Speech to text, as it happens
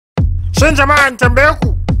Shin jama'an tambaye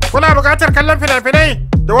ku, kuna buƙatar kallon fina-finai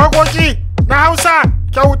da waƙoƙi na Hausa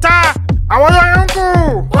kyauta a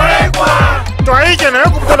wayoyinku? Kwarai kuwa! To ayi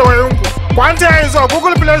kenan ku fito da wayoyinku. Ku an taya yanzu a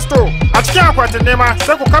Google Play Store a cikin akwatin nema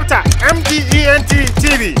sai ku kafta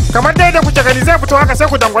MDTV. Kamar dai da kuke gani zai fito haka sai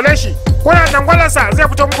ku dangwale shi. Kuna dangwalarsa zai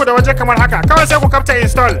fito muku da waje kamar haka. Kawai sai ku kafta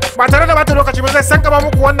install. Ba tare da bata lokaci ba zai san gaba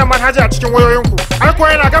muku wannan manhaja a cikin wayoyinku. Har ko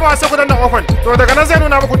yana gaba sai ku danna open. To daga nan zai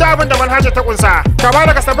nuna muku duk abin da manhaja ta kunsa. Kama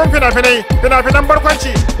daga sabbin fina-finai, fina-finan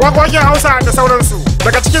barkwanci, waƙoƙin Hausa da sauransu.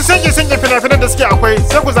 Daga cikin singin fina-finan da suke akwai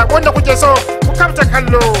sai ku zaɓi wanda kuke so ku kafta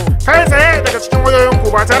kallo. Kai tsaye daga cikin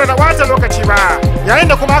wayoyinku ba tare da wata lokaci ba. Yayin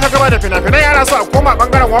da kuma aka gaba da fina-finai ana so a koma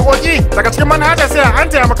bangaren waƙoƙi daga cikin manhaja sai an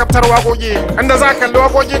taya makaftar waƙoƙi inda za a kalli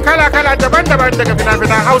waƙoƙi kala-kala daban-daban daga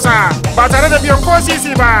fina-finan Hausa ba tare da biyan ko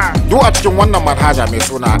sisi ba. Duk a cikin wannan manhaja mai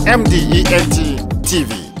suna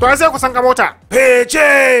MDTV. To sai ku san ka mota.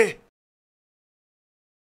 Fece!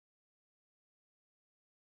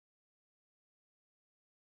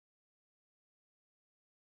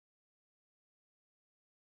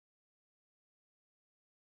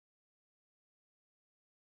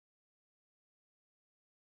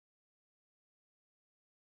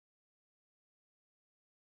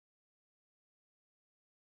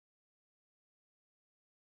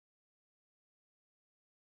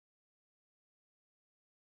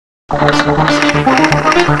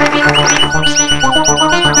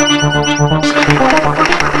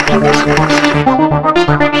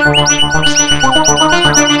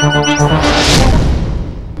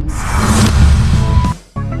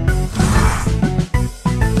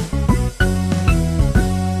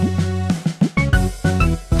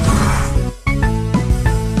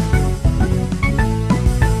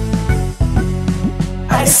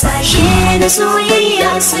 Harsashe da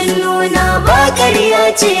soyayya sun nuna ba ƙarya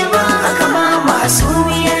ce ba, haka ma masu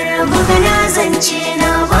wuyar magana zance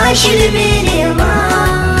na ba shirme ne ba.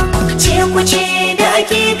 Ce kuce da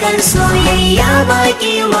ake kan soyayya ba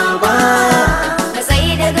kima ba,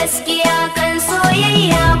 matsayi da gaskiya kan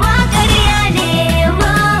soyayya ba ƙarya ne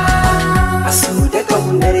ba. A so da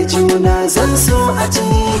ƙaunar juna zan so a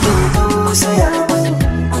cikin tausaya min,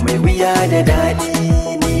 mai wuya da daɗi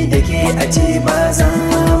da ke a ce ba za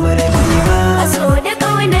mu rabi ba. A so da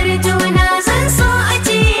ƙaunar juna zan so a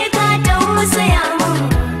ce ka tausaya mun,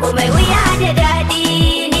 komai wuya da daɗi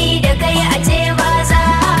ni da kai a ce ba za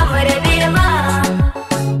mu rabi ba.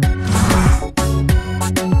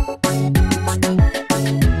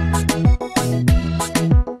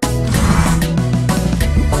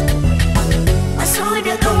 A so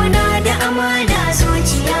da ƙauna da amana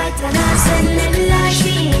zuciya tana son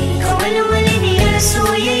lallashi, kawai mulmiyar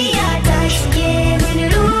soyayya ta shige min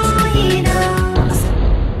ruhina.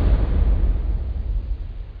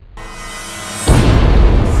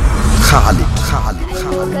 KHALEED.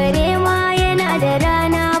 Kare ma yana da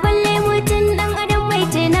rana, balle mutum ɗan adam mai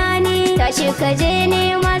tunani. Tashi ka je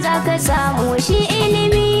nema za ka samu, shi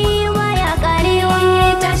ilimi ma ya karewa.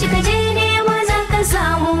 Tashi ka je nema za ka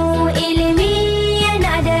samu, ilimi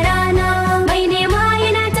yana da rana. Mai nema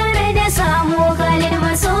yana tare da samu, Khalid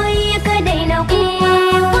masoyi ka daina kuma.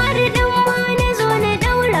 Fari ɗan ma na zo na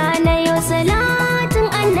daura na yau salatin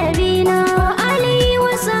annabina. Ali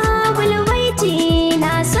wa sahabul baiti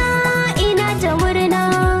na sa ina ta murna.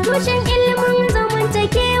 Tushen ilimin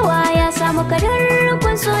zamantakewa ya samu kadar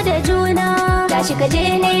so da juna. Tashi ka je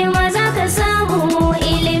nema za ka samu,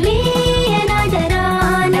 ilimi yana da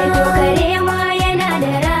rana. Kare ma yana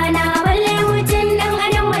da rana, balle mutum ɗan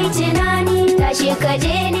adam mai tunani. Tashi ka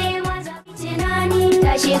je nema za ka tunani,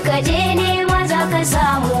 tashi ka je nema za ka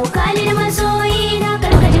samu. Khalid masoyi na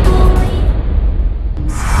karkaji komai.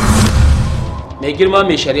 Mai girma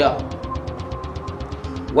mai shari'a,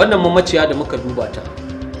 wannan mamaciya da muka duba ta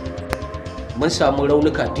mun samu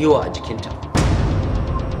raunuka da yawa a jikinta.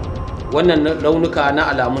 Wannan raunuka na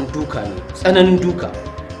alamun duka ne, tsananin duka.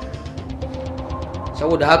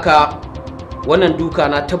 Saboda haka wannan duka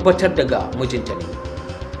na tabbatar daga mijinta ne,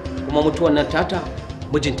 kuma mutuwan nan tata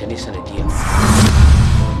mijinta ne sanadiya.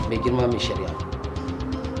 Mai girma mai shari'a.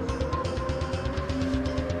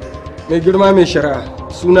 Mai girma mai shari'a,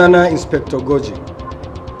 sunana Inspector Goje.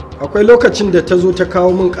 Akwai lokacin da ta zo ta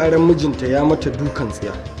kawo min ƙaran mijinta ya mata dukan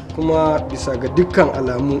tsiya, kuma bisa ga dukkan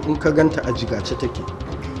alamu in ka ganta a jigace take.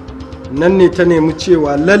 Nan ne ta nemi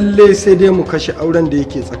cewa lalle sai dai mu kashe auren da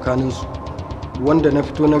yake tsakaninsu, wanda na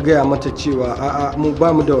fito na gaya mata cewa a'a mu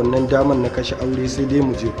ba mu da wannan daman na kashe aure, sai dai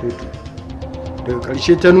mu je kotu. Daga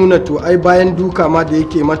ƙarshe ta nuna to ai bayan duka ma da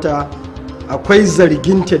yake mata akwai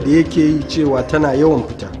zarginta da yake yi cewa tana yawan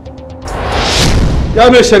fita. Ya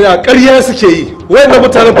mai shari'a ƙarya suke yi, wayannan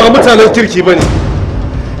mutanen ba mutanen kirki bane.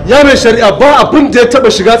 Ya mai shari'a ba abin da ya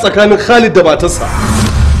taba shiga tsakanin Khalid da matarsa.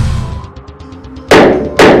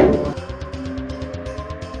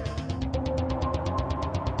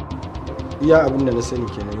 Iya abin da na sani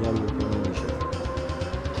kenan ya mai shari'a.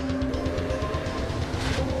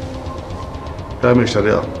 Ya mai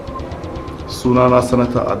shari'a, sunana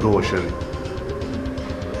sanata Ado Washari.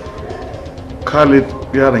 Khalid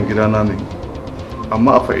yaron gidana ne,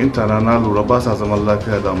 amma a fahimta na lura ba sa zaman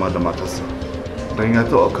lafiya dama da matarsa. Don ya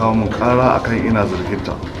taɓa kawo min ƙara akan ina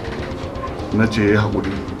zarginta. Na ce ya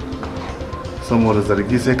haƙuri, saboda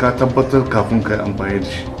zargi sai ka tabbatar kafin ka yi amfani da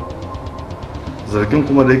shi. Zargin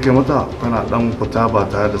kuma da yake mata tana ɗan fita ba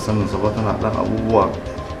tare da saninsa ba, tana ɗan abubuwa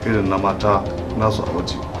irin na mata nasu a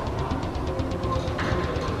waje.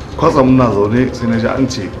 Kwatsam na zaune sai na ji an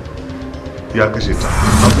ce ya kashe ta.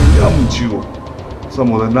 Abin ya mun ciwo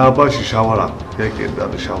saboda na ba shi shawara ya ke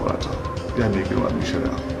yadda da shawarata. Ya mai girma mai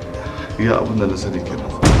shari'a, ya abin da na sani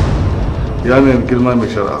kenan. Ya mai girma mai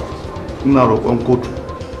shari'a, ina roƙon kotu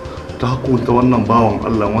ta hukunta wannan bawan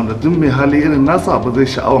Allah wanda duk mai hali irin nasa ba zai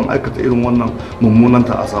sha'awan aikata irin wannan mummunan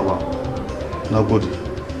ta'asa ba. Na gode.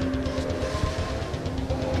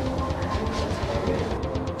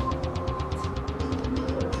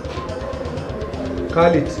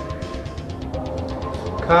 Khalid,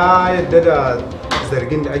 ka yadda da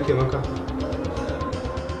zargin da ake maka?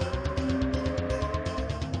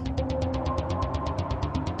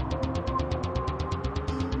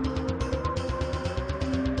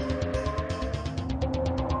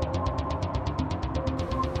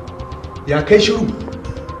 Ya kai shiru,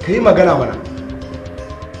 ka yi magana mana.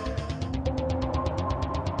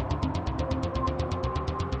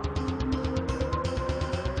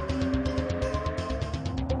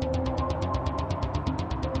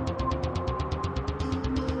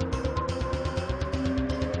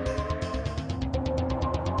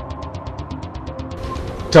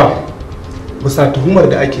 Ta, bisa tuhumar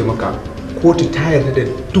da ake maka, kotu ta yarda da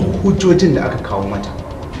duk hujjojin da aka kawo mata,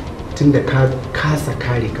 tunda ka kasa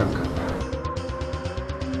kare kanka.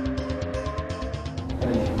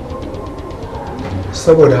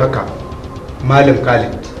 Saboda haka, Malam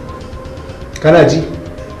Khalid, kana ji?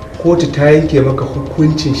 Kotu ta yanke maka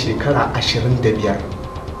hukuncin shekara 25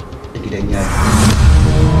 a gidan yari.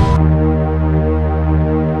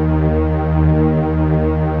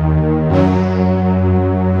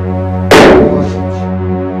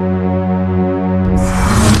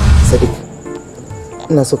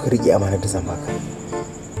 Ina so ka riƙe amanar da zan baka.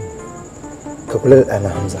 Ka kula da ɗana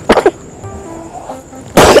Hamza.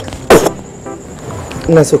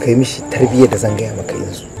 Ina so ka yi mishi tarbiyyar da zan gaya maka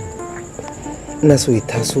yanzu. Ina so ya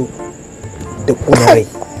taso da ƙuna rai.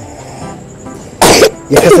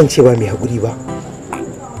 Ya kasance ba mai haƙuri ba.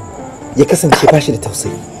 Ya kasance ba shi da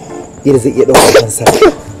tausayi. Yadda zai iya ɗaukar kansa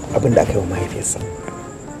abin da aka yi wa mahaifiyarsa.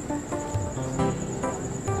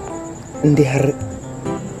 In dai har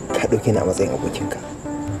ka ɗauke ni a matsayin abokinka,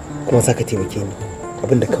 kuma za ka taimake ni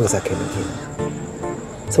abinda kawai za ka yi ni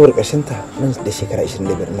saboda ƙarshenta nan da shekara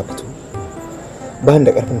 25 na fito ba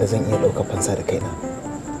da ƙarfin da zan iya ɗaukar fansa da kaina,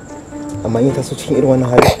 amma in taso cikin irin wannan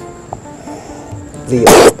hali zai iya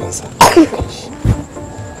ɗaukar fansa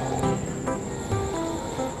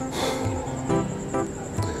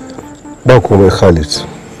ba komai Khalid.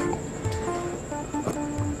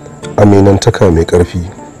 Aminantaka mai ƙarfi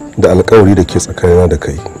da alƙawari da ke tsakanina da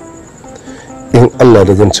kai, in Allah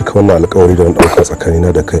da zan cika wannan alƙawari da wani ɗauka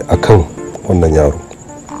tsakanina da kai akan wannan yaro,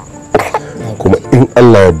 kuma in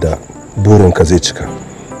Allah yadda burinka zai cika.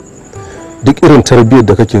 Duk irin tarbiyyar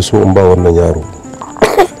da kake so in ba wannan yaro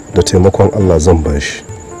da taimakon Allah zan ba shi.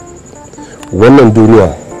 Wannan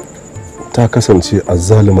duniya ta kasance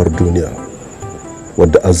azzalumar duniya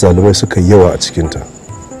wadda azzalumai suka yi yawa a cikinta.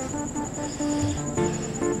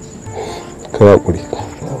 Ka haƙuri.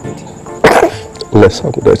 Allah ya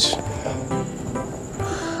samu dace.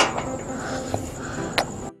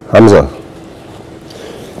 Hamza,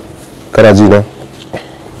 kana ji na?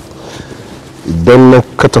 Idan na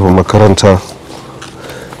ka tafi makaranta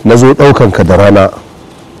na zo ɗaukanka da rana,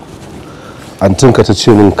 antinka ta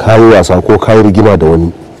ce min kayi wasa ko kayi rigima da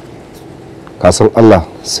wani, ka san Allah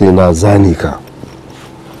sai na zane ka.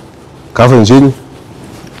 Ka fahimce ni?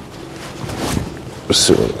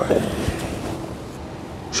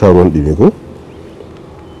 Sha ruwan ɗumi ko?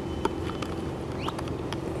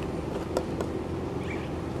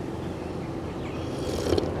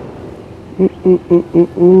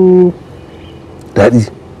 Daɗi.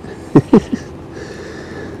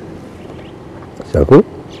 Shako?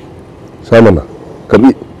 Sha mana, karɓi.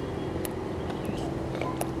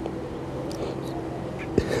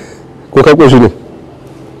 Ko ka ƙoshi ne?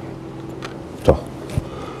 To.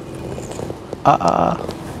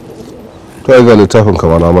 kai ga littafin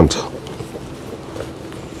kama na manta.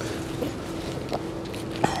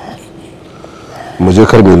 Mu je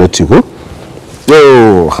karbe latti ko?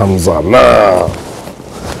 Yo Hamza na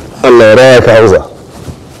Allah ya raya ka Hamza.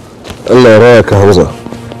 Allah ya raya ka Hamza.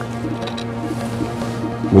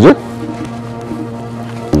 Mu je?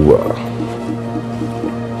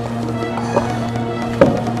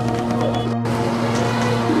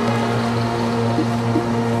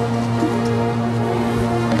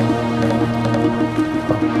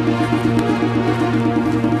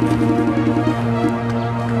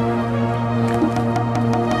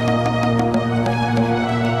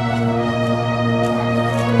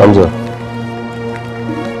 Hamza.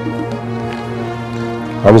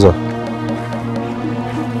 Hamza.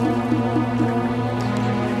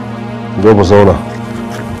 Zo mu zauna.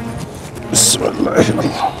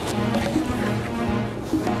 Bismillah.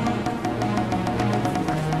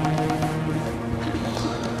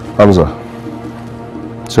 Hamza.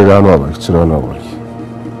 Cire hannu a baki, cire hannu a baki.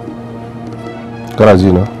 Kana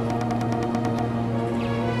ji na?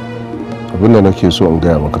 Abinda nake so in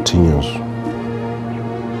gaya maka tun yanzu.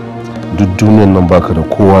 Duk duniyan nan baka da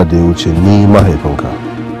kowa da ya wuce ni mahaifinka.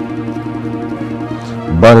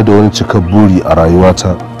 Ba ni da wani cika buri a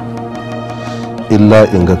rayuwata illa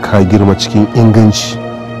in ga ka girma cikin inganci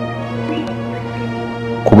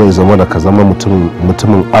kuma ya zama da ka zama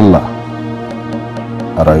mutumin Allah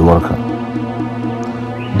a rayuwarka.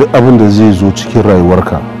 Duk abin da zai zo cikin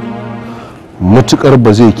rayuwarka matukar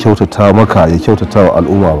ba zai kyautata maka ya kyautata wa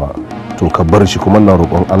al'umma ba to ka bar shi, kuma na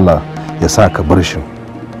roƙon Allah ya sa ka bar shi.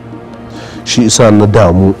 Shi isa na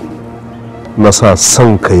damu na sa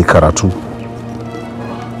son ka yi karatu,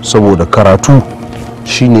 saboda karatu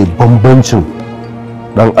shine bambancin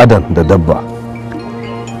dan adam da dabba.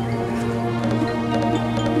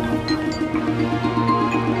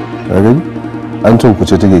 An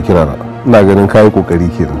tunkuce take kira na, ina ganin kayi kokari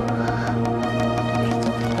kenan.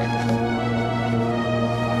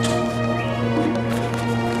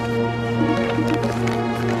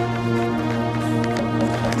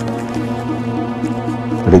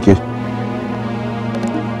 Rike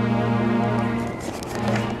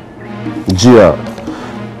jiya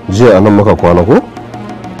nan muka kwana ko?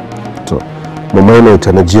 To mu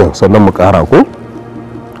maimaita na jiya sannan mu kara ko?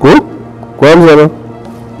 Ko Hamza nan?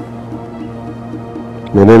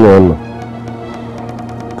 Menene wannan?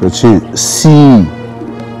 Ka ce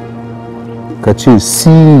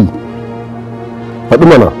si faɗi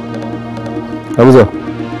mana. Hamza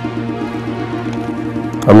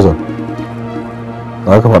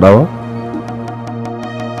ba ka faɗa ba?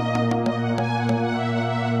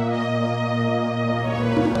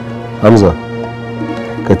 Hamza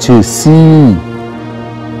ka ce si,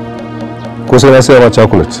 ko sai na saya ma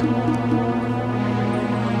chocolate?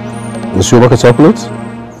 Na siyo maka chocolate?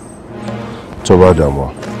 To ba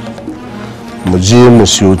damuwa, mu je mu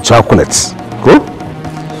siyo chocolate ko?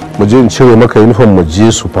 Mu je in cire maka uniform mu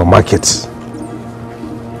je supermarket.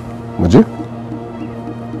 Mu je?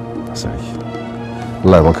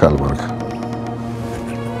 Allah ya maka albarka.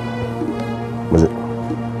 Mu je.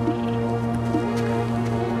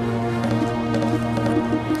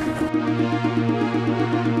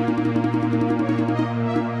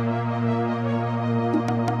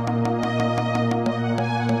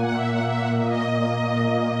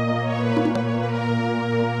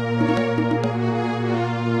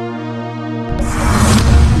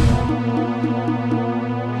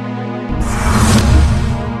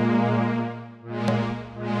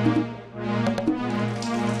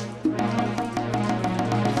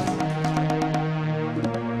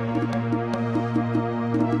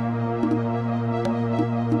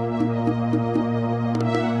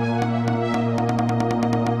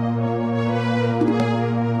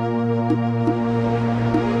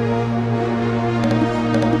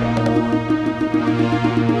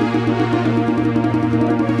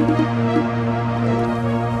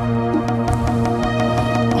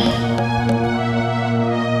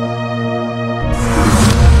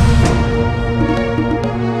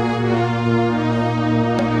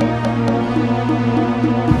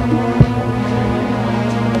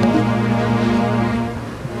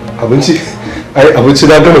 Abinci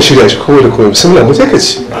na gama shirya shi kowa da kowa, bismillah mu je ka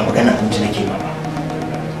ci. Ba magana abinci nake ba.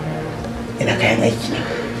 Ina kayan aiki.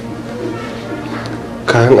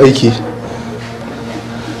 Kayan aiki?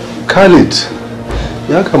 Khalid,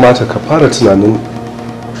 ya kamata ka fara tunanin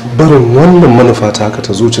barin wannan manufa ta haka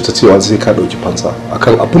ta zuci ta cewa sai ka dauki fansa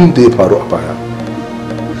akan abin da ya faru a baya.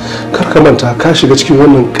 Kar ka manta ka shiga cikin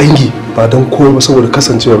wannan kangi ba don kowa ba saboda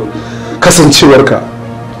kasancewarka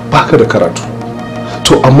baka da karatu.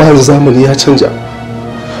 To amma yanzu zamani ya canja,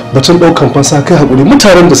 batun ɗaukan fansa kai haƙuri.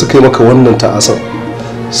 Mutanen da suka yi maka wannan ta'asar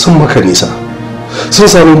sun maka nisa, sun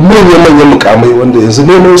sami manyan mukamai wanda yanzu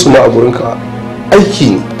neman su ma a gurinka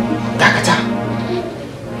aiki ne. Dakata,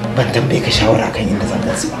 ban tambaye ka shawara kan inda zan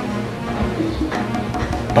gansu ba.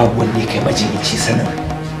 Babu wanda ya kai majinyaci sanin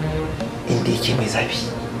inda yake mai zafi.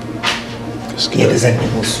 Yadda zan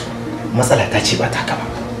nemo su matsala ta ce ba ta ba.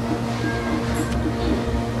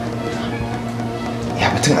 Ya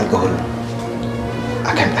batun alƙawarin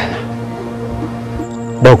akan ɗana.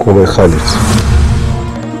 Ba komai Khalid.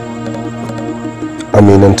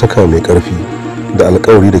 Aminantaka mai ƙarfi da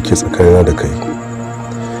alƙawari da ke tsakanina da kai.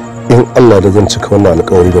 In Allah da zan cika wannan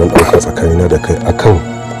alƙawari da wani ɗauka tsakanina da kai akan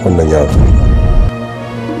wannan yaro.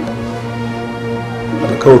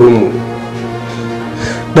 Alƙawarinmu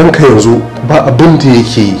ɗanka yanzu ba abin da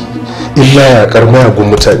yake yi illa yaƙar mayagun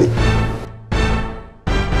mutane.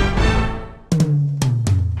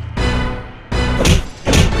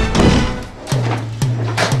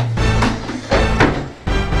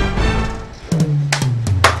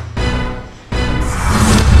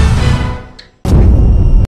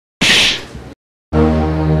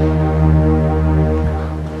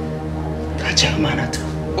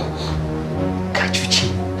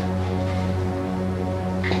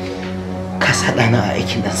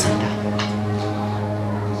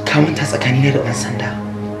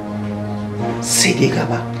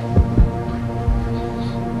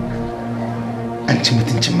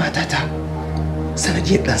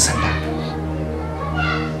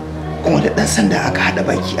 Sanda aka haɗa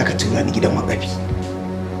baki aka tura ni gidan wakafi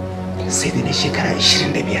sai da na shekara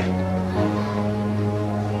 25.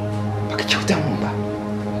 Baka kyauta mun ba.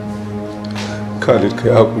 Khalid kai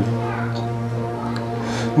hakuri,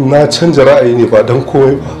 na canja ra'ayi ne ba don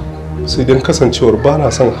komai ba sai don kasancewar ba na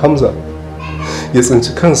son Hamza ya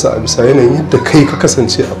tsinci kansa a bisa yanayin yadda kai ka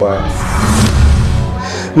kasance a baya.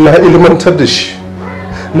 Na ilmantar da shi,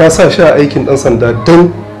 na sa shi a aikin ɗan sanda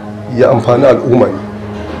don ya amfani al'umma ne.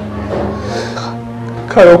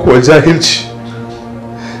 Kayan kuwa jahilci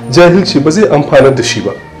ba zai amfanar da shi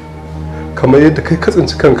ba kamar yadda kai ka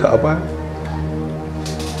tsinci kanka a baya.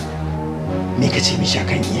 Me ka ce mishi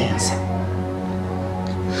akan iyayensa?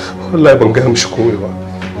 Wallahi ban gaya mishi komai ba.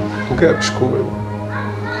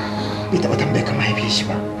 Bai taɓa tambaye ka mahaifiyar shi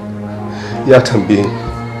ba? Ya tambaye ni.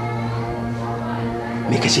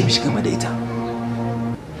 Me ka ce mishi game da ita?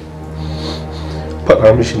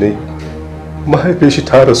 Faɗa mishi ne mahaifiyar shi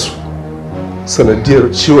ta rasu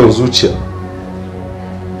sanadiyar ciwon zuciya.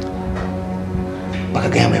 Baka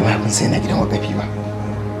gaya mai mahaifinsa yana gidan wakafi ba?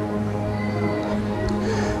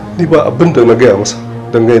 Ni ba abin da na gaya masa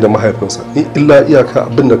dangane da mahaifinsa, ni illa iyaka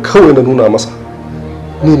abin da kawai na nuna masa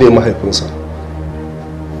ni ne mahaifinsa.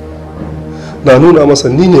 Na nuna masa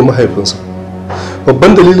ni ne mahaifinsa.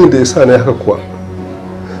 Babban dalilin da ya sa na haka kuwa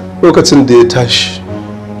lokacin da ya tashi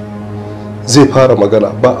zai fara magana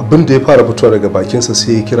ba abin da ya fara fitowa daga bakinsa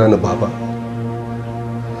sai ya kira ni baba.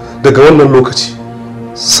 Daga wannan lokaci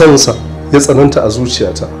sansa ya tsananta a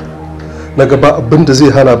zuciyata, na gaba abin da zai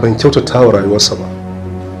hana ban kyautata wa rayuwarsa ba.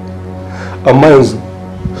 Amma yanzu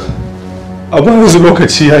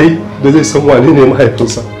lokaci yayi da zai san wane ne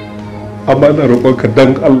mahaifinsa. Amma ina roƙonka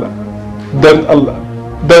dan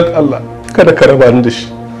Allah kada ka raba ni da shi.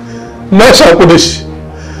 Na shaku da shi,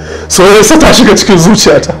 soyayyarsa ta shiga cikin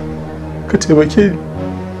zuciyata, ka taimake ni.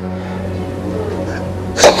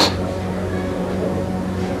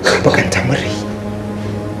 Bakanta min rai,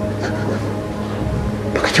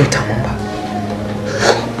 baka kyauta min ba.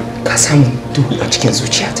 Ka samu duhu a cikin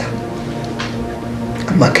zuciyata,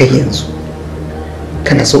 amma kai yanzu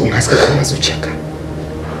kana so in haska kuma zuciyarka.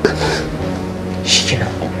 Shi kenan,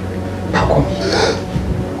 ba komai.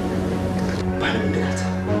 Ba na bindigata.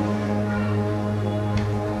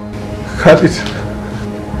 Khalid.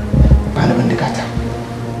 Ba na bindigata.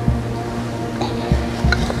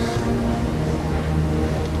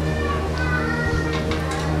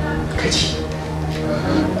 Kaji,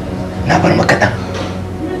 na bar maka ɗan,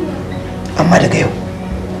 amma daga yau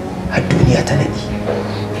har duniya ta naɗi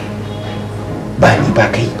ba ni ba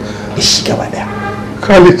kai da shi gaba ɗaya.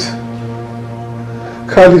 Khalid.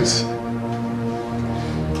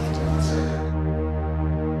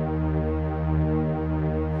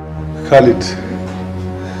 Khalid,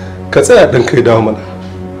 ka tsaya ɗan kai dawo mana.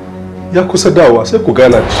 Ya kusa dawowa sai ku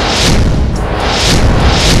gana da shi.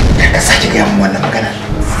 Ka sake gaya min wannan maganar.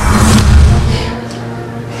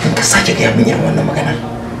 Ka sake gaya min irin wannan maganar.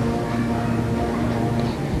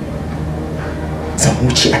 Zan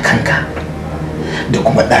wuce a kanka da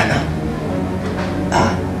kuma ɗana a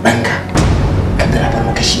ɗanka kan da na bar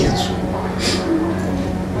maka shi yanzu.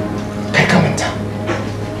 Kai ka manta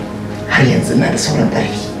har yanzu na da sauran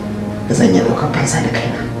ƙarfi. da zan yi ɗaukar fansa da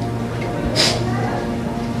kaina.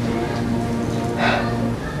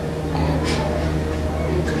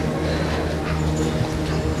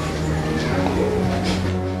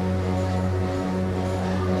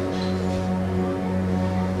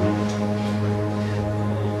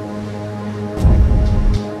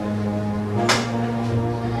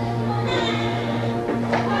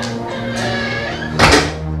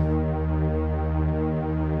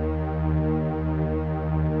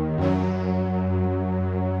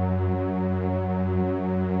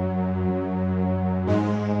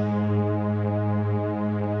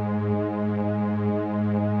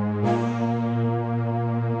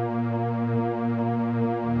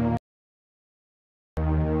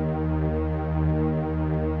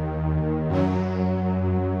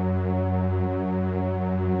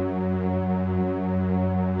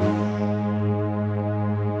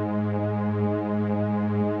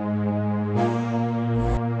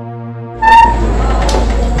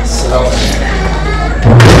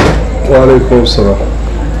 Wa'alaikun salam.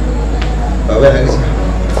 Baba ya gaisa.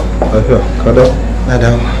 Lafiya, ka dawo? Na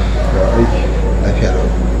dawo. Ya aiki. Lafiya lau.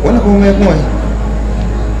 Wannan kuma mai kuma yi?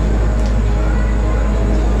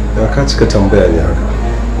 Ya ka cika tambaya ne haka.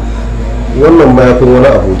 Wannan mayafin wani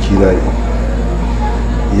abokina ne.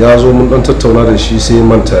 Ya zo mun dan tattauna da shi sai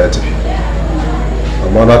manta ya tafi.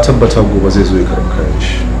 Amma na tabbata gobe zai zo ya karɓi kayan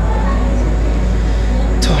shi.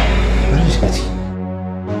 To, bari shi kaci.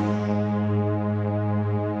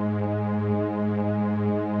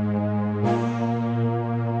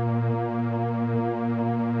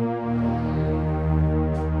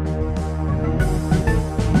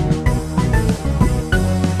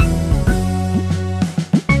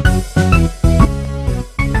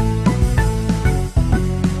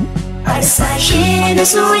 Da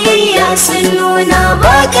soyayya sun nuna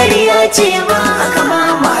ba ƙarya ce ba, haka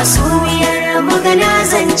ma masu wuyar magana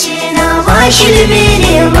zance na ba shirme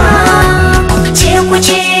ne ba. Ce ku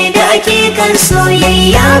ce da ake kan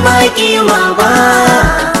soyayya ba kima ba,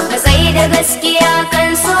 matsayi da gaskiya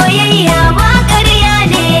kan soyayya ba ƙarya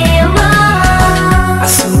ne ba. A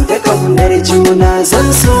su da ƙaunar juna zan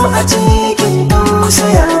so a cikin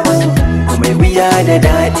tausaya mai wuya da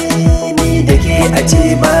daɗi ni da ke a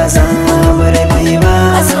ce ba za mu rabe ba.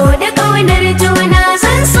 A so da ƙaunar juna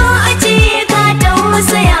zan so a ce ka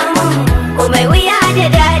tausaya mun, mai wuya da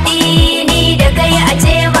daɗi ni da kai a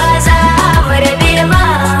ce ba za mu rabe ba.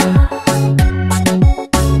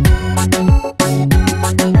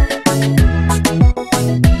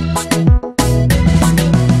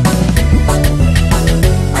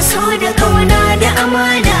 A so da ƙauna da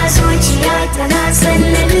amana zuciya tana son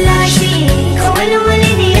lallashi, kawai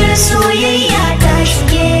walniyar soyayya ta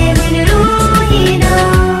shige min ruhina.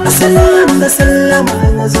 Salam da sallama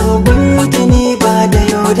na zo gurgini ba da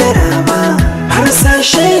yaudara ba, har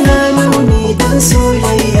sashe na nuni don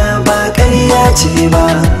soyayya ba ƙarya ce ba.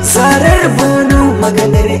 Zarar bono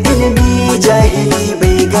maganar ilimi jahili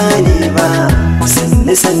bai gane ba,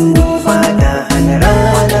 sannu sannu fada hana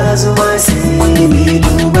rana zuwa sai mai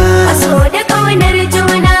duba. A so da ƙaunar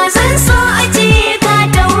juna zan so a ce ka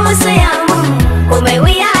tausaya mun, mai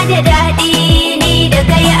wuya da daɗi ni da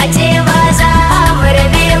kai a ce ba za mu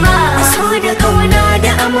rabe ba. A so da ƙauna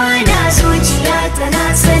da amana zuciya tana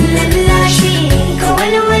son lallashi,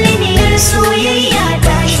 kawai walniyar soyayya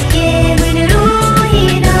ta shige min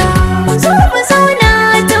ruhina. Zo mu zauna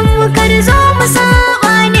tamkar zo mu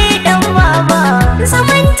saba ne ɗan baba,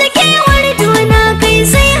 zamantakewar juna kai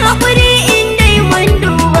sai haƙuri in dai mun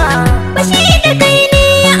duba. Bashi da kai ne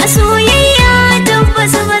a soyayya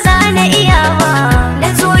tabbas ba za na iya ba, da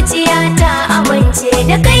zuciya ta amince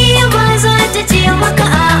da kai ba za ta ce maka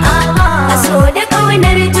a'a ba. A so da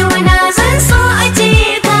ƙaunar juna zan so a ce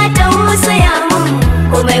ka tausaya mun,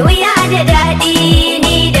 mai wuya da daɗi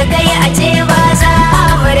ni da kai a ce ba za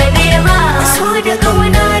mu rabe ba. A so da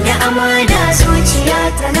ƙauna da amana zuciya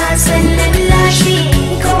tana son lallashi,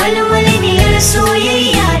 kawai walniyar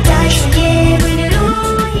soyayya ta shige min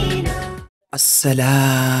ruhina.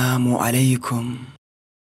 Assalamu alaikum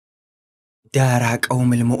dara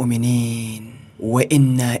qaumul mu'minin wa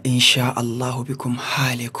inna insha Allah bikum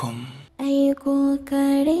halikum. Ai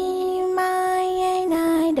kokari ma yana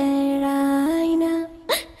da rana,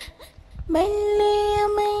 balle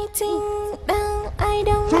maitin ɗan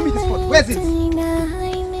adam. Show me this one. Where's it?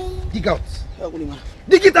 tunani. Dig out.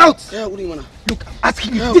 Dig it out. Look, I'm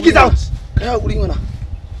asking you. Dig it out.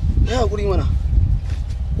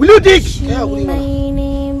 Will you dig? Mai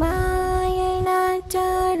nema yana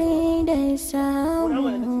tare da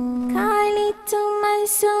samu, kalitu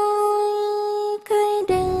maso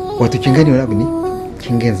kada. Wato kin gane wani abu ne?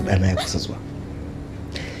 Kin ga yanzu ɗana ya kusa zuwa.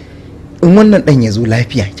 in wannan dan ya zo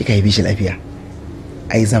lafiya kika haife shi lafiya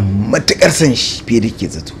ai zan matukar san shi fiye da ke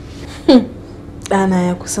zato. Ɗana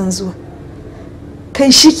ya kusan zuwa.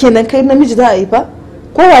 Kai shi kenan kai namiji za a haifa?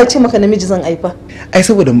 Ko wa ya ce maka namiji zan haifa? Ai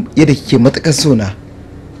saboda yadda kike matukar sona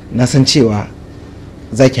na san cewa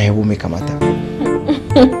za ki haihu mai kamata.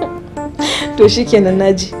 To shi kenan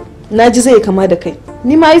naji zai kama da kai.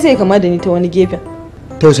 Ni ma ai zai kama da ni ta wani gefen.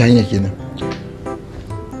 Ta wace hanya kenan?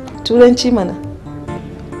 Turanci mana.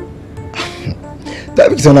 Ta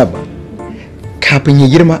biki zauna ba. Kafin ya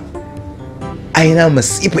girma ai na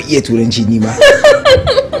masifa iya turanci ni ma.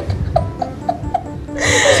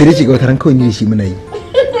 Sai dai ga wataran kawai ni da shi muna yi.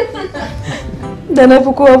 Da na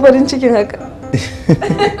fi kowa farin cikin haka.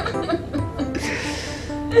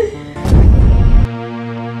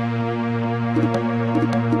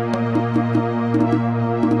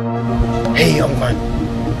 Hey young man,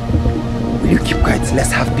 will you keep quiet?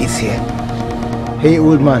 Let's have peace here. Hey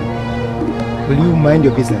old man, will you mind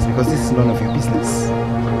your business because this is none of your business.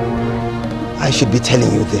 I should be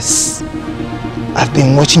telling you this. I've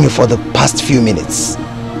been watching you for the past few minutes.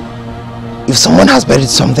 If someone has buried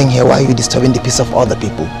something here, why are you disturbing the peace of other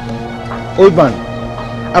people? Old man,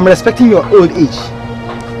 I'm respecting your old age.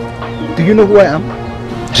 Do you know who I am?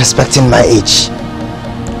 Respecting my age.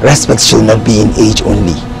 Respect should not be in age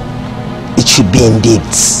only. It should be in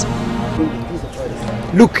deeds.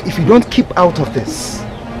 Look, if you don't keep out of this,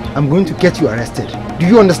 I'm going to get you arrested. Do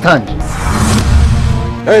you understand?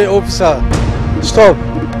 Hey officer, stop.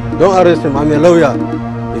 Don't arrest him. I'm a lawyer.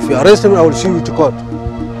 If you arrest him, I will sue you to court.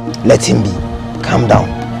 Let him be. Calm down.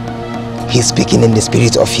 He's speaking in the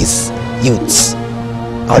spirit of his youths.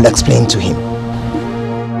 I'll explain to him.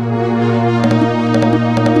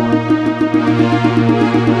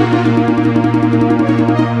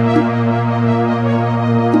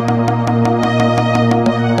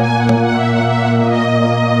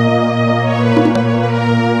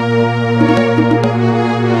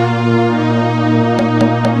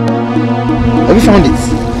 Have you found it?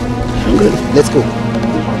 Good. Let's go.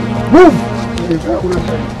 Move!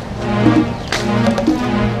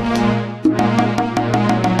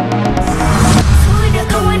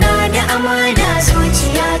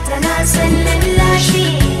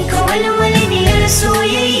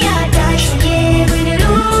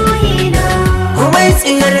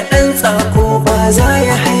 Tsiyar ɗan tsako ba za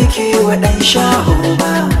ya haike wa ɗan shaho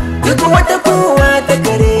ba. Duk wata kowa ta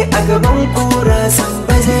kare a gaban kura san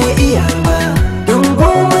ba zai iya ba. Don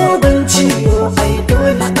goma ban ciwo ai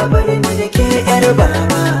dole a bar ni da ke yar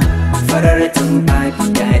baba. Farar tumfafi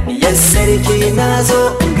daɗiyar sarki na zo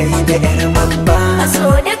in gaida yar babba. A so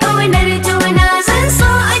da ƙaunar juna zan so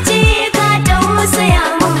a ce ka tausaya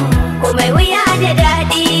mun. Komai wuya da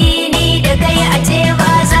daɗi ni da kai a ce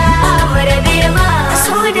ba za mu rabe ba.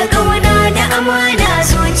 Da kauna da amana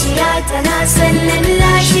zuciya tana son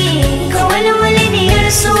lallashi. Kawal maliniyar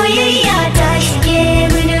soyayya ta shige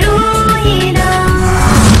mini ruhina.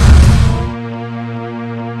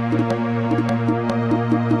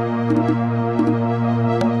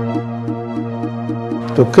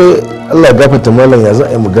 To kai Allah gafarta mallam ya za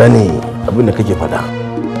a yi mu gane abin da kake faɗa.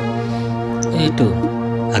 To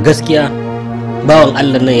a gaskiya bawan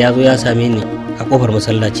Allah nan ya zo ya same ni a kofar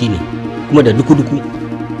masallaci ne kuma da duku-duku.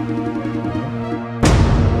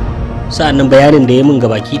 Sa'annan bayanin da ya min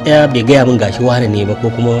gabaki daya bai gaya min gashi wane ne ba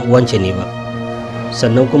ko kuma wance ne ba,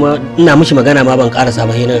 sannan kuma ina mishi magana ma ban karasa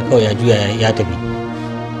ba, na kawai ya juya ya tafi.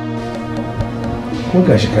 Ko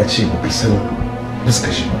gashi ka ce ba ka san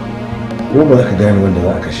fuskar shi ba, ko ba za ka gane wanda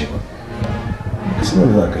za a kashe ba, ka san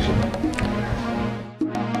wanda za a kashe ba.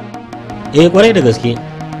 Kwarai da gaske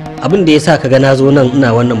abin da ya sa ka ga na zo nan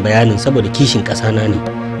ina wannan bayanin saboda kishin ƙasa na ne.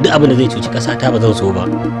 Duk abin da zai cuci ƙasa ta ba zan so ba,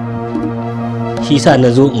 shi sa na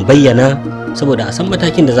zo in bayyana saboda a san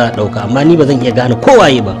matakin da za a ɗauka, amma ni ba zan iya gane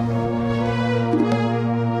kowaye ba.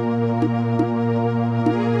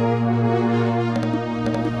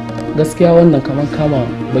 Gaskiya wannan kamar kama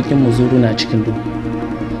bakin muzuru na cikin duhu.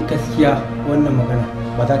 Gaskiya wannan magana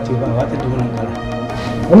ba za ta yi ba a watsar da wannan kara.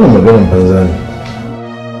 Wannan maganar banza ne.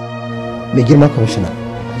 Mai girma kwamishina,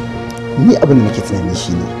 ni abin da nake tunani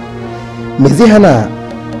shi ne, me zai hana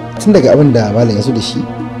tun daga abin da malam ya zo da shi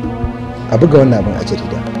a buga wannan abin a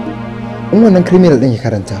jarida. In wannan criminal ɗin ya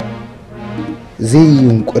karanta zai yi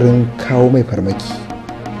yunkurin kawo mai farmaki,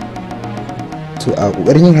 to a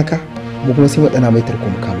ƙoƙarin yin haka mu kuma sai mu ɗana mai tarko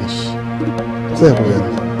mu kama shi. Zai ku gani.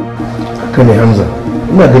 Haka ne Hamza,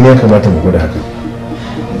 ina gani ya kamata mu gwada haka.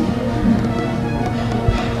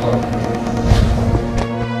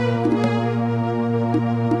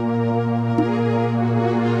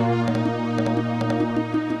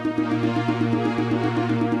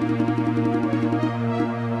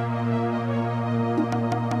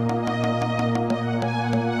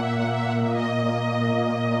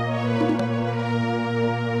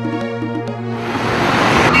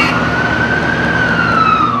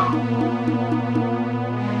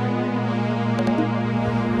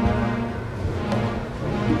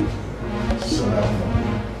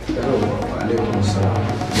 alaikum assalam.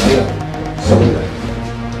 Yaya. Sallallahu.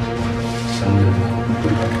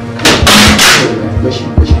 Bashi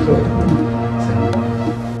kawai.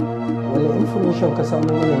 Wani information ka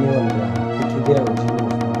samu mana ne wanda kake gaya wa jini?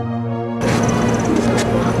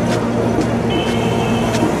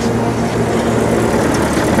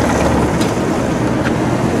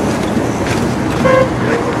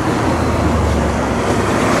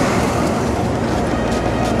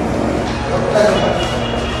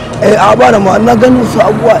 A bana ma na ganin su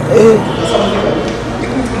abuwa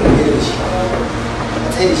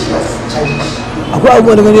akwai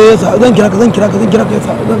abubuwa da gani yasa zan kira ka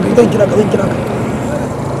yasa zan kira ka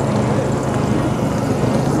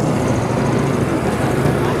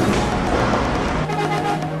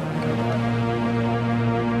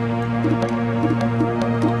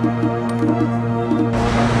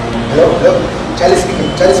Hello, Charlie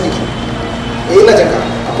speaking. Ina jaka,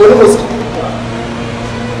 akwai wani motsi.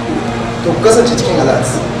 To ku kasance cikin alert.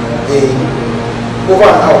 Over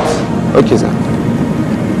and out. Okay, sir.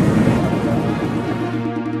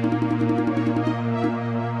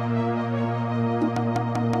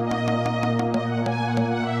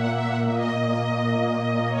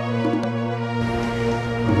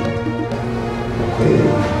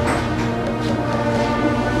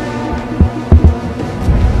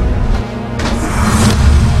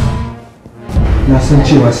 Na san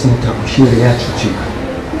cewa sun taɓa ya cuce ka,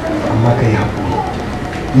 amma ka yi haƙuri.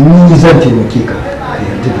 Ni zan taimake ka, ka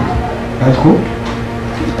yarda da ni. Ko?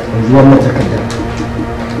 Yanzu wannan takarda,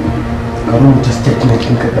 ka rubuta statement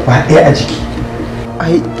ɗinka gaba ɗaya a jiki.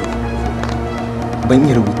 Ai, ban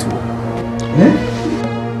iya rubutu ba.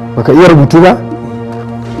 Baka iya rubutu ba?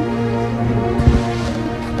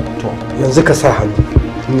 To, yanzu ka sa hannu.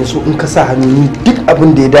 In so in ka sa hannu ni duk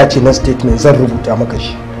abin da ya dace na statement zan rubuta maka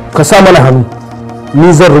shi. Ka sa mana hannu.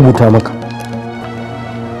 Ni zan rubuta maka.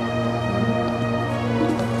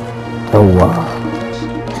 Yawwa.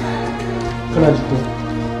 Kana ji ko?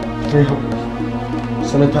 Kai haƙuri.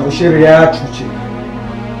 Sanata Bashir ya cuce.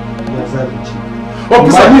 Ya zalunce.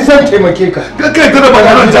 Amma ni zan taimake ka. Kai ta da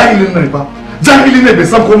maganar jahilin nan ba. Jahili ne bai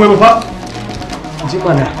san komai ba fa. Ji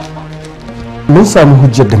mana. Mun samu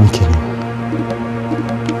hujjar da muke ne.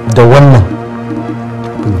 Da wannan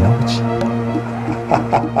abin ya wuce.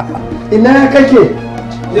 Ina kake?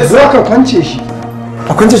 Zo ka kwance shi.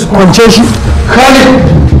 A kwance shi? Kwance shi. Khalid!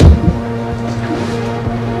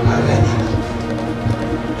 Ba gane ni.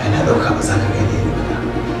 Ana ɗauka ba za ka gane ni ba.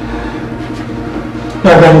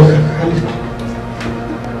 Na gane ka Khalid.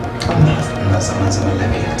 Amma ina zaman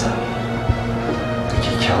lafiyarta. Da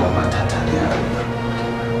kyakkyawan matata da yaro.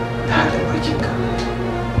 Da haɗin bakinka.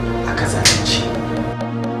 Aka zalunci.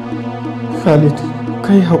 Khalid,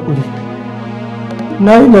 kai haƙuri.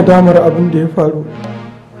 Na yi nadamar abin da ya faru.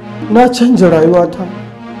 Na canja rayuwata.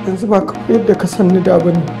 Yanzu ba ka yadda ka sanni da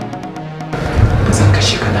bane. Ba zan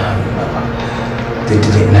kashe ka da hannu ba. Duk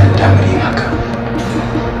da ina da damar yin haka.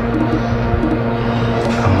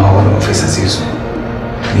 Amma wani ofisa zai zo.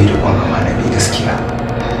 Mai da kwan amana mai gaskiya.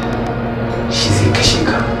 Shi zai kashe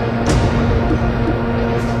ka.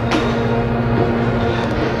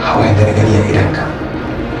 Hawayen da na gani a idanka.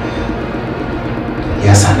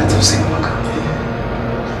 Ya sa na tausaya maka.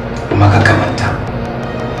 Kuma ka kamanta.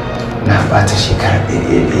 Na bata shekara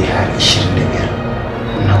ɗaya har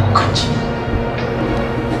 25 na kukan jini.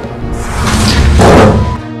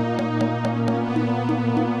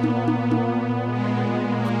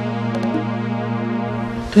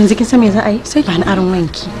 To yanzu kin san me za a yi? Sai ba ni aron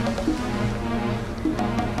wanki.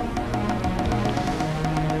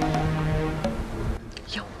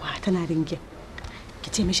 Yawwa tana ringe. Ki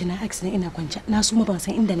ce mishi na accident ina kwance. Na suma ban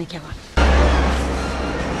san inda nake ba.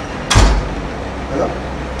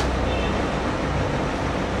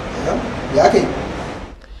 Ya kai?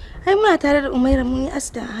 Ai muna tare da Umaira mun yi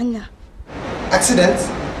accident a hanya. Accident?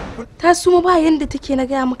 Ta suma ba yanda take na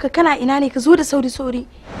gaya maka kana ina ne ka zo da sauri.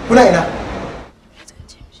 Kuna ina?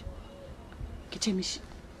 Ki ce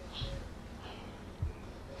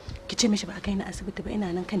mishi ba a kai na asibiti ba ina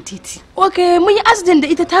nan kan titi. Okay, mun yi accident da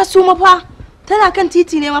ita ta suma fa. Tana kan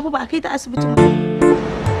titi ne ma fa ba a kai ta asibiti ba.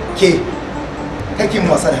 Ke, kake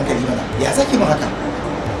mu wasa da hankali mana. Ya zaki mu haka?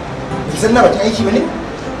 Kin san na bakin aiki bane?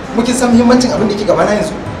 Mukin san muhimmancin abin da yake gaba na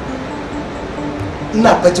yanzu.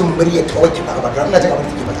 Ina bajin muryar ta wacce ba ba ina jin abin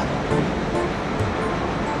da take faɗa.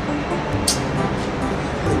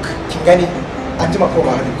 Look, kin gane? An jima ko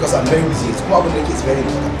ba hadu because I'm very busy. Kuma abin da yake is very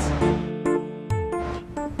important.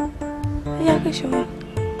 Ya kashe wa.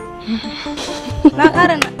 Na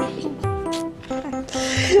ƙara na.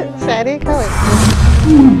 Sare kawai.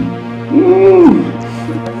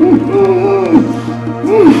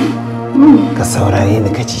 Ka saurare ni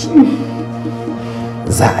kaci.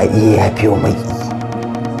 za a iya yafewa mai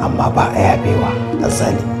amma ba a yafewa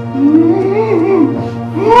azzalimi.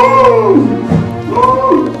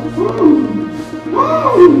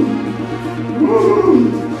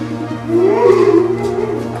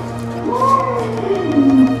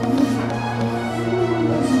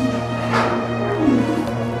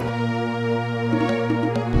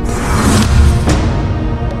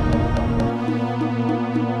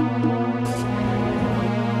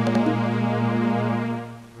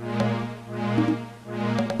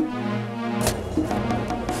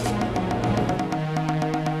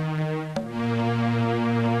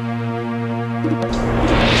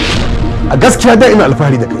 A gaskiya da ina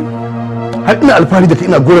alfahari da kai, har ina alfahari da kai,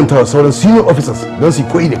 ina gorantawa sauran senior officers don su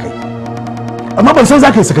koyi da kai, amma ban san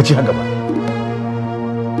za ka yi sakaci haka ba.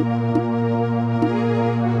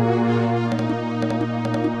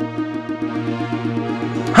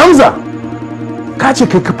 Hamza, ka ce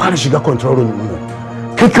kai ka fara shiga control room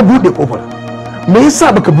ɗin, kai ka buɗe ƙofar, me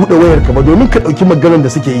yasa baka buɗe wayar ka ba domin ka ɗauki maganar da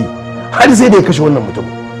suke yi har sai da ya kashe wannan mutum?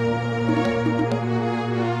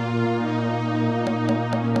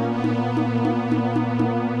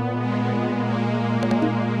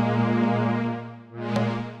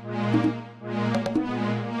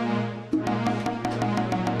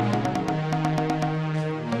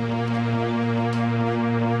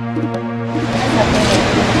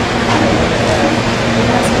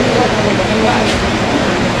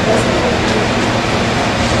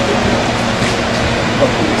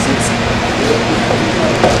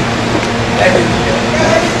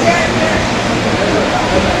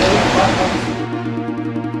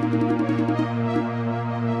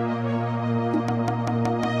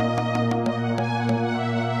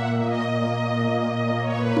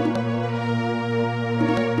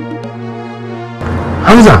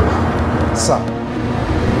 Hamza! Sa.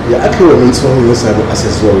 Ya aka yi wannan tsohon ya sami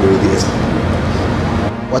access zuwa wurin DSP?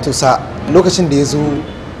 Wato sa lokacin da ya zo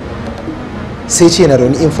sai ce yana da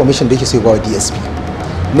wani information da yake so ya ba wa DSP.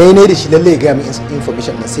 Ne da shi lalle ya gaya min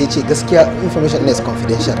information na sai ce gaskiya information na is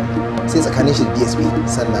confidential sai tsakanin shi da DSP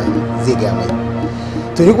sannan zai gaya mai.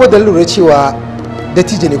 To ni kuma da lura cewa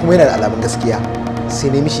dattijo ne kuma yana da alamun gaskiya sai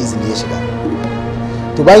ne mishi izini ya shiga.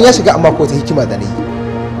 To bayan ya shiga amma ko ta hikima da na yi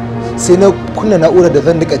sai na kunna na'urar da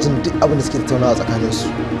zan rika jin duk abin da suke tattaunawa tsakanin su.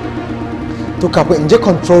 To kafin in je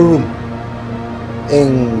control room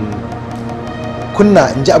in kunna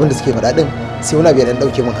in ji abin da suke faɗa din sai wani abu ya dan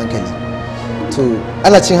dauke min hankali. To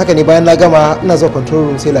ana cin haka ne bayan na gama ina zuwa control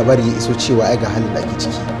room sai labari ya iso cewa ai ga halin da ake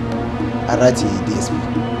ciki an rataye DSP.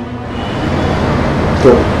 To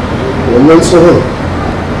wannan tsohon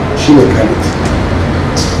shine Khalid.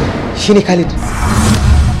 Shine Khalid.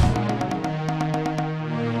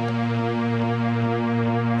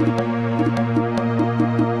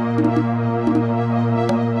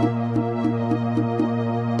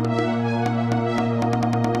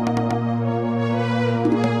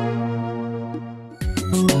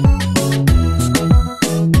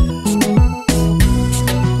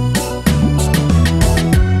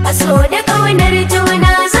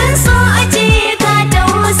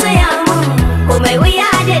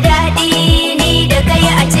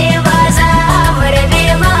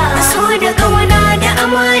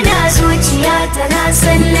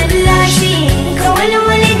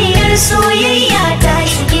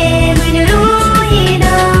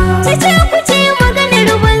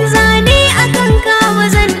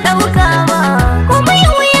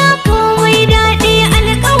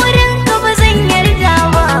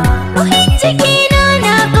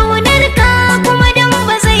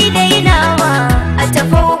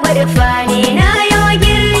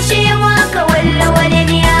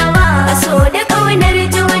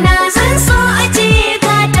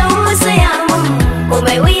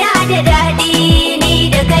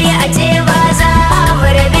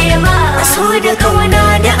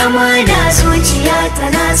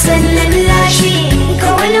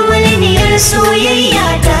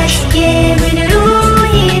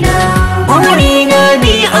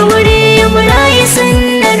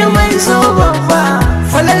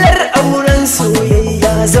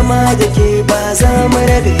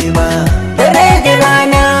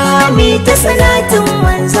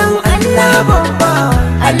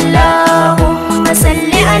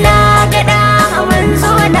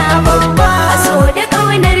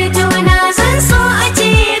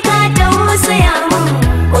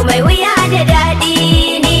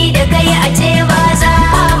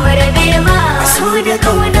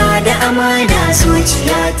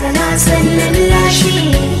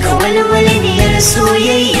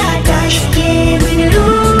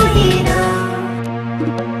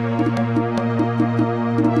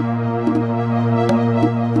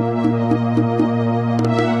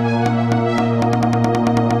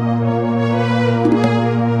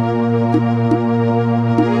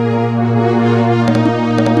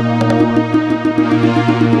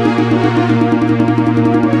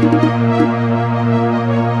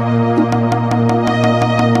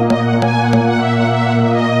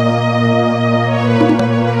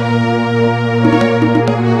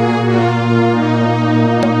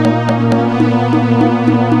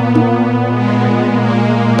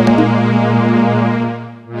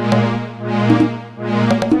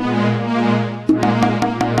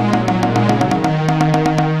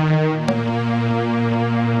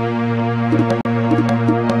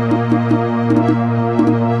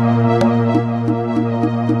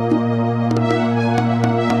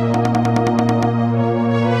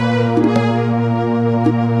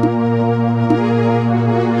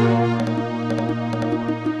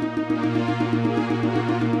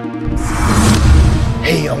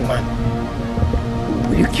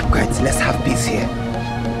 you keep quiet? Let's have peace here.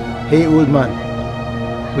 Hey, old man.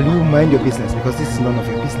 Will you mind your business? Because this is none of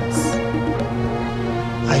your business.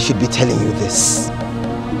 I should be telling you this.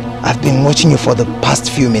 I've been watching you for the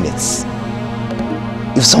past few minutes.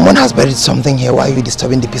 If someone has buried something here, why are you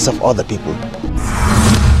disturbing the peace of other people?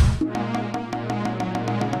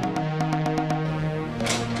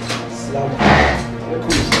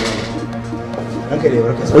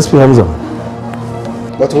 SP Hamza.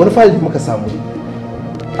 Wato wani file muka samu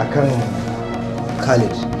akan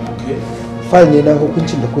Khalid. File ne na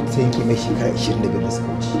hukuncin da kotu ta yanke mai shekara 25 da suka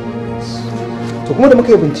wuce. To kuma da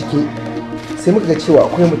muka yi bincike sai muka ga cewa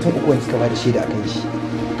akwai mutum uku wanda suka ba da shaida akan shi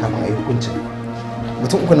kafin a yi hukuncin.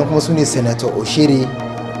 Mutum uku nan kuma su ne Senator Oshere,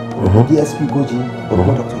 DSP Goji,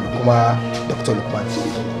 kuma Dr. Lukman.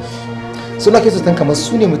 Suna kai su kamar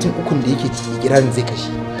su ne mutum ukun da yake kirarin zai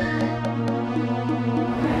kashe.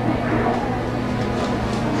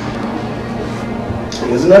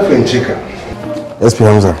 Yanzu na fahimce ka. SP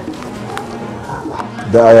Hamza.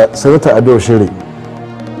 Da Sanata Ado Shere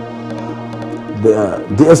da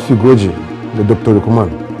DSP Goje da Dr. Lukman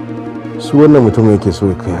su wannan mutum yake so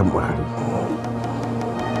ya kai hari.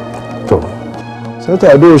 To,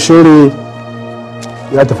 Sanata Ado Shere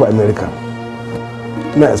ya tafi America.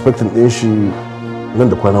 Ina expecting din shi nan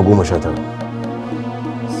da kwana 19.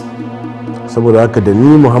 Saboda haka da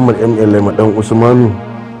ni Muhammad ML Madan Usmanu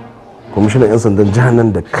kwamishinan 'yan sandan jihar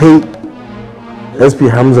nan da kai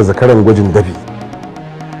SP Hamza zakaran gwajin dafi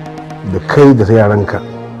da kai da yaranka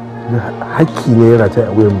hakki ne yana ta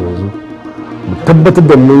a wuyan yanzu mu tabbatar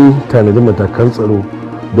da mun tanadi matakan tsaro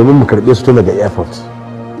domin mu karɓe su tun daga airport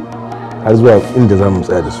har zuwa inda za mu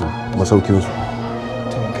tsaya da su masaukinsu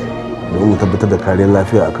domin mu tabbatar da kariyar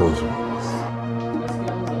lafiya a kansu.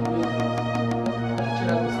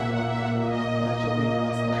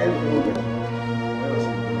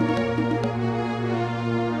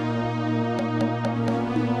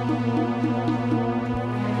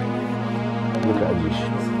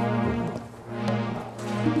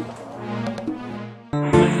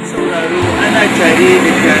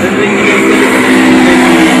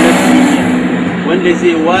 wanda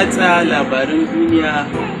zai watsa labaran duniya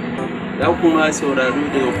za kuma sauraro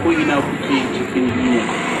daga ko'ina kuke cikin duniya.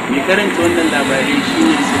 Mai karanta wannan labarai shi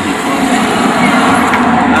ne Sadiq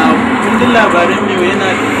Muhammad. Kundin labaran yau yana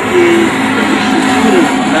ɗauke da mashahurin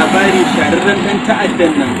labarin shahararren ɗan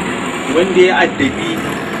ta'addan nan wanda ya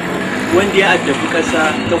addabi ƙasa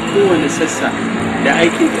ta kowane sassa da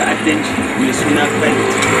aikin ta'addanci mai suna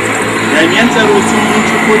KHALEED. Jami'an tsaro sun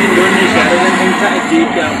binciko inda wannan shahararren ɗan ta'adda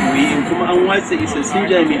yake a ɓoye, kuma an watsa isassun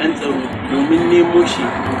jami'an tsaro domin nemo shi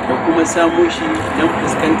da kuma samo shi don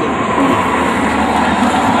fuskantar hukuma.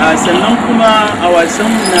 Sannan kuma a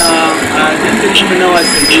wasanmu na dandalinmu na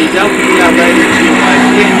wasanni za ku yi labarin cewa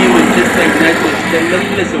jiya ne Manchester United ta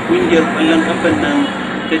lallasa ƙungiyar ƙwallon ƙafan nan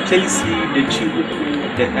ta Chelsea da ci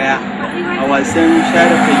 3-1 a wasan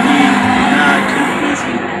share fage na Champions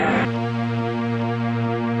League.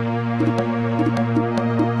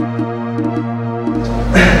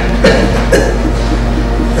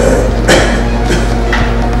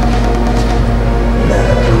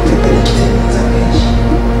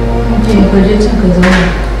 Kwaje can ka zauna,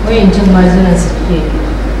 wayancin mazuna suke.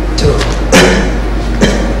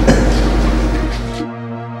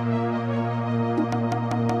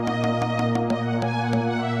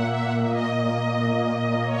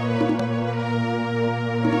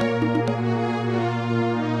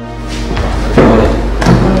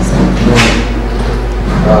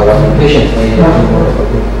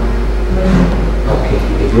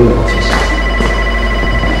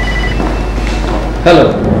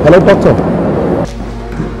 Hello. Hello, doctor.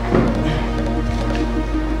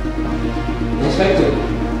 Inspector.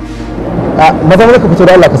 Maza ka fito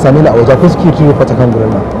da Allah ka same ni a waje ko security report kan gurin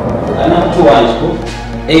nan. Ana fitowa yanzu ko?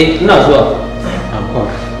 Ina zuwa.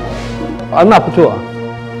 Ana fitowa.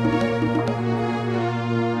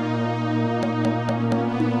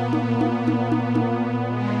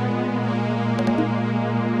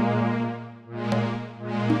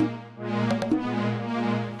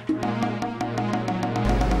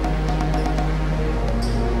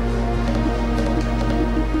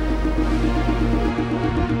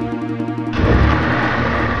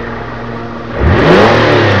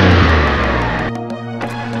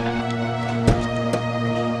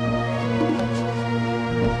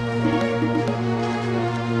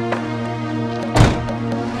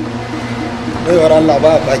 Baiwar Allah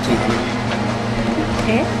ba a bakin hannu.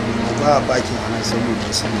 Ba a bakin hannu saboda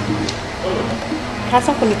sani. Ka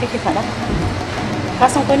san ko me kake faɗa? Ka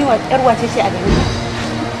san ko ni yar wace ce a garin ka?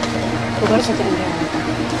 To bar shi ta inda.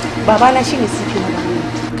 Babana shine CP na baba.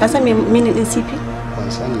 Ka san me minin din CP?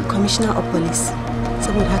 Commissioner of Police.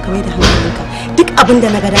 Saboda haka mai da hankalinka. Duk abin da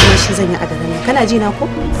na ga dama shi zan yi a garin nan. Kana ji na ko?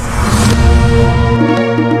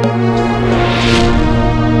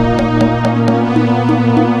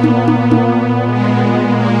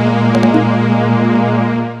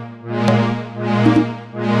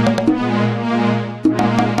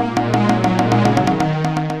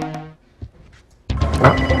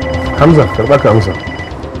 Hamza, karɓa ka amsa.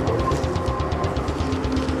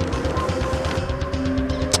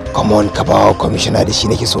 Come on, ka bawa kwamishina da shi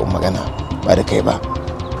nake so in magana, ba da kai ba.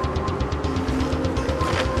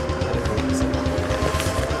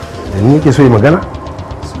 Da ni yake so yi magana?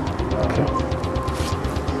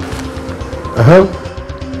 Aha.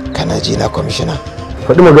 Kana ji na kwamishina?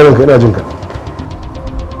 Faɗi maganar ka, ina jin ka.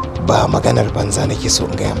 Ba maganar banza nake so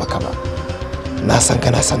in gaya maka ba. Na san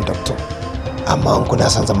kana san doctor. Amma in kuna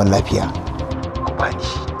son zaman lafiya ku bani.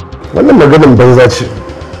 Wannan maganin banza ce.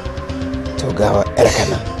 To gawa yar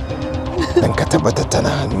kana dan ka tabbatar tana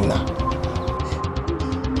hannuna.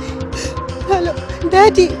 Hello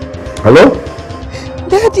daddy. Hello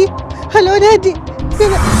daddy. Hello daddy.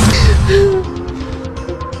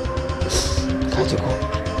 Ka ji ko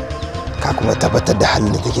ka kuma tabbatar da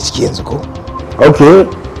halin da take ciki yanzu ko? Okay,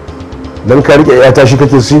 dan ka rike iyata shi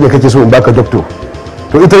kake so in baka doctor.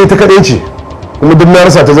 To ita kadai ce. Kuma duk na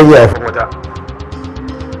rasa ta zan iya haifar wata.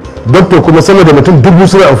 Doktor kuma sama da mutum 1000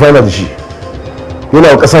 suna amfana da shi.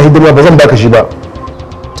 Yana wa ƙasa hidima, ba zan baka shi ba.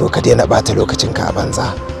 To ka daina bata lokacinka a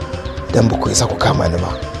banza. Dan ba ku isa ku kama ni ba.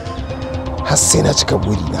 Har sai na cika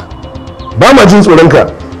burina. Ba ma jin tsoronka.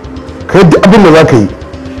 Kai duk abin da za ka yi.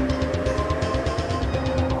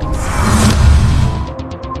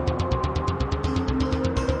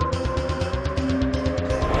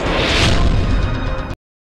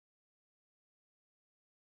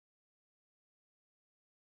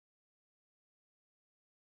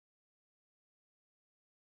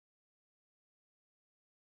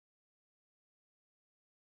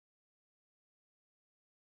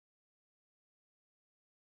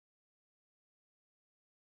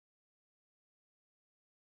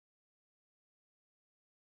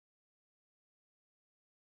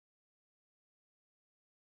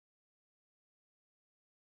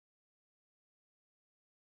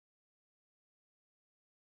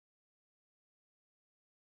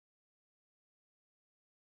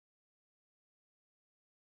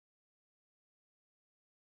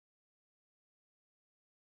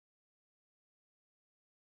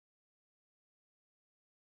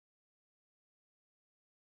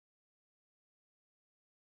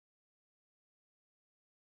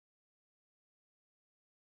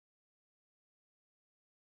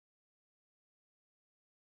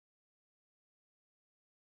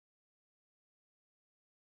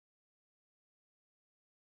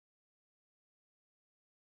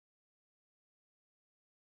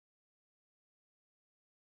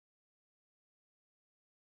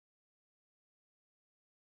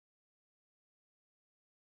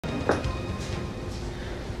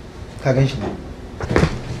 Ka gan shi ne?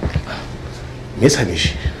 Me ya same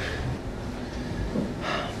shi?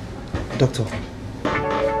 Doctor.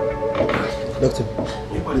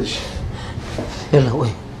 Me kwale shi? Yalla oi.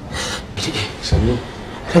 Sannu.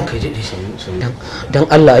 Ranka ya daɗe sannu. Dan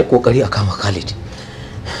Allah ai kokari a kama Khalid.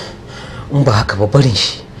 In ba haka ba barin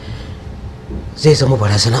shi zai zama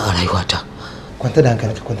barazana a rayuwata. Kwanta da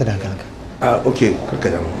hankalinka. Okay, karka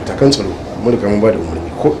damu. Matakan tsaro. Mun riga mun ba da umarni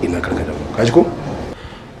ko ina karka damu. Ka ji ko?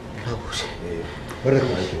 Barka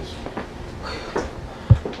da aiki.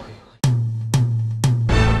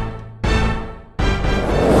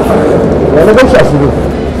 Wani ban shafi ne.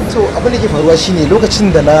 So abin da ke faruwa shine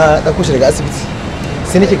lokacin da na ɗauko shi daga asibiti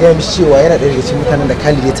sai nake gaya mishi cewa yana ɗaya daga cikin mutanen da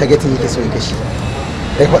Khalid ya targetin yake so ya kashe.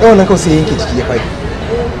 Daga faɗa wannan kawai sai yanke jiki ya faɗi.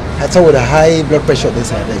 Har saboda high blood pressure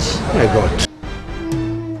ɗinsa ya tashi. Oh my God.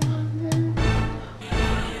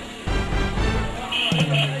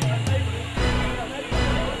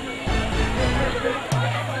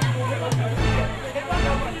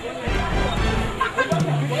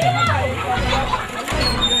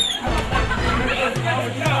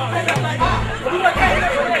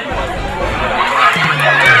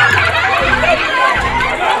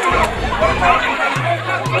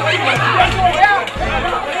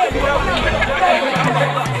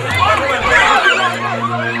 Yeah.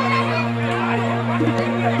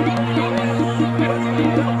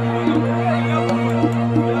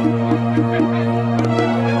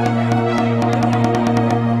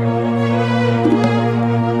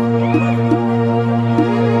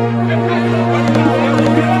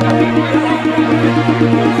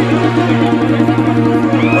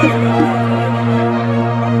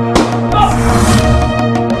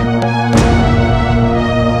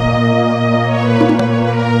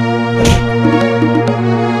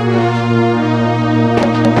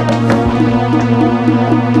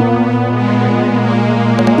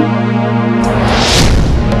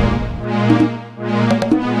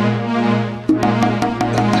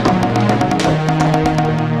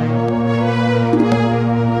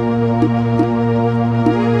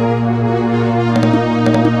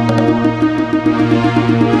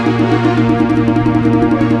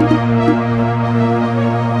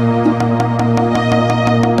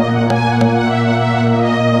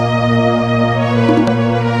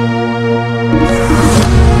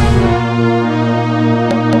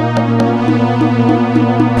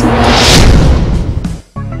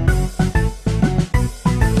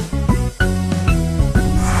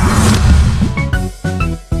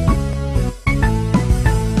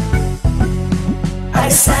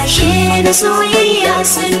 soyayya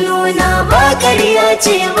sun nuna ba ƙarya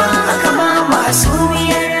ce ba, haka ma masu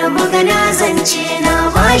wuyar magana zance na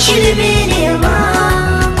ba shirme ne ba.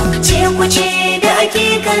 Ce ku ce da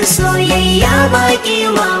ake kan soyayya ba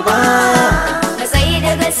kima ba, matsayi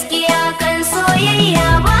da gaskiya kan soyayya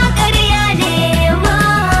ba ƙarya ne ba.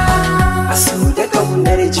 A so da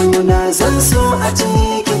ƙaunar juna zan so a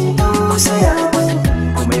cikin tausaya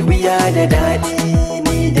kuma wuya da daɗi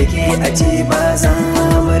ni da ke a ce ba za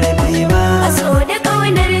mu rabe ba. A so da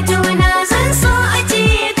ƙaunar juna zan so a ce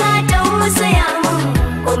ka tausaya mun,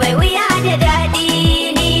 kuma wuya da daɗi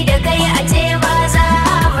ni da kai a ce ba za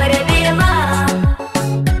mu rabe ba.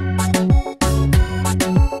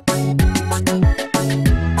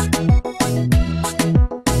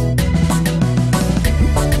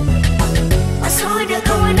 A so da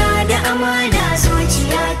ƙauna da amana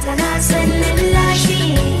zuciya tana son lallashi,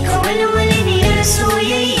 kawalwalniyar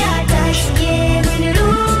soyayya ta shige min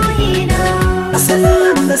ruhina.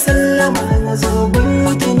 Assalamu da sallama na zo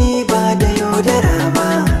gunki ba da yaudara ba,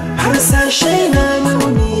 har sashe na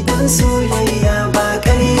nuni don soyayya ba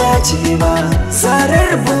ƙarya ce ba.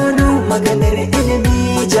 Zarar bono maganar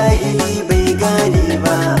ilimi jahili bai gane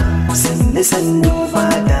ba, sannu sannu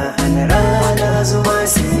fada hana rana zuwa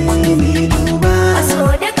sai mai duba. A so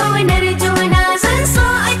da ƙaunar juna zan so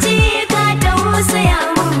a ce ka tausaya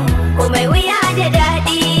mun, kuma wuya da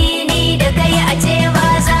daɗi ni da kai a ce ba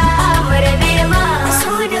za mu rabe ba. A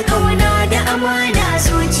so da ƙauna da amana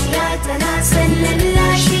zuciya tana son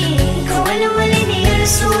lallashi, kawalwalniyar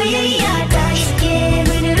soyayya ta shige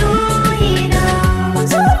min ruhina.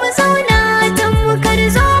 Zo mu zauna tamkar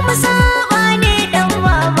zo mu saba ne dan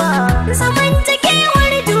baba,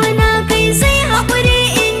 zamantakewar juna kai sai haƙuri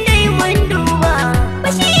in dai mun duba.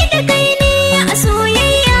 Bashi da kai ne a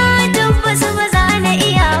soyayya tabbas ba za na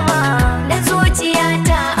iya ba, da zuciya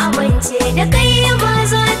ta amince da kai ba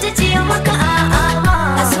za ta ce maka a'a ba.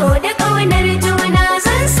 A so da ƙaunar juna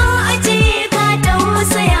zan so a ce ka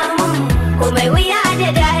tausaya mun, kuma wuya da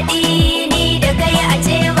daɗi ni da kai a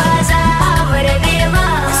ce ba za mu rabe ba.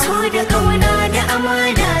 A so da ƙauna da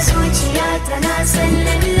amana zuciya tana son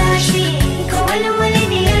lallashi,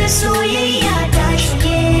 kawalwalniyar soyayya ta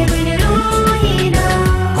shige min ruhina.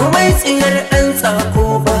 Komai tsiyar ɗan tsako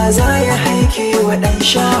ba za ya haike wa ɗan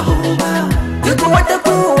shaho ba, duk wata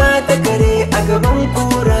kowa ta kare a gaban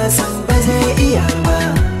kura san ba zai iya ba.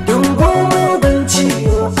 Don goban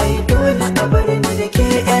ciwo ai dole a bar ni da ke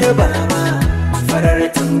yar baba, farar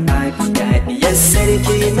tun babi daɗiyar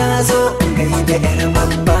sarki na zo in gaida yar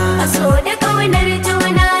babba. A so